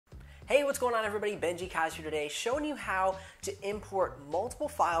Hey, what's going on everybody? Benji Kaiser here today, showing you how to import multiple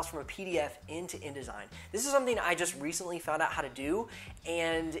files from a PDF into InDesign. This is something I just recently found out how to do,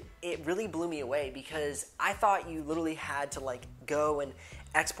 and it really blew me away because I thought you literally had to go and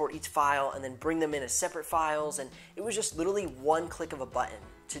export each file and then bring them in as separate files, and it was just literally one click of a button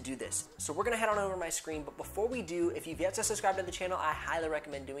to do this. So we're gonna head on over to my screen, but before we do, if you've yet to subscribe to the channel, I highly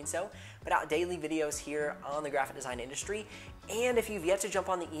recommend doing so. Put out daily videos here on the graphic design industry, and if you've yet to jump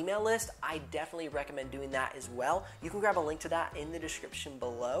on the email list, I definitely recommend doing that as well. You can grab a link to that in the description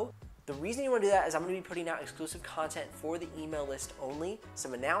below. The reason you want to do that is I'm going to be putting out exclusive content for the email list only,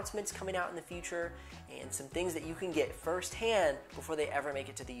 some announcements coming out in the future, and some things that you can get firsthand before they ever make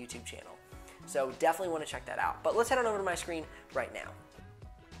it to the YouTube channel. So definitely want to check that out. But let's head on over to my screen right now.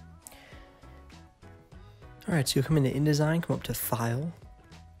 Alright, so you'll come into InDesign, come up to File,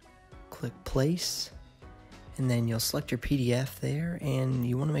 click Place, and then you'll select your PDF there, and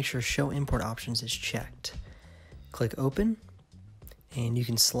you want to make sure Show Import Options is checked. Click Open, and you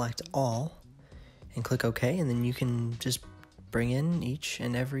can select All, and click OK, and then you can just bring in each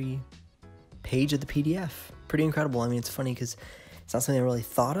and every page of the PDF. Pretty incredible. I mean, it's funny because it's not something I really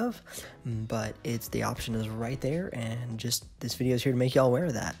thought of, but the option is right there, and just this video is here to make you all aware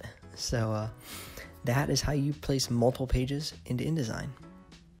of that. So, that is how you place multiple pages into InDesign.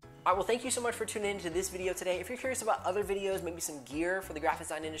 All right, well, thank you so much for tuning into this video today. If you're curious about other videos, maybe some gear for the graphic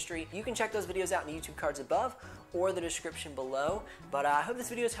design industry, you can check those videos out in the YouTube cards above or the description below. But I hope this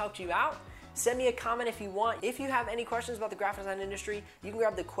video has helped you out. Send me a comment if you want. If you have any questions about the graphic design industry, you can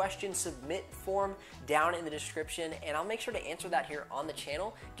grab the question submit form down in the description, and I'll make sure to answer that here on the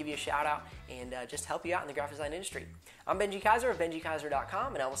channel, give you a shout out, and just help you out in the graphic design industry. I'm Benji Kaiser of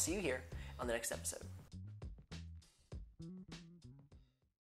BenjiKaiser.com, and I will see you here on the next episode.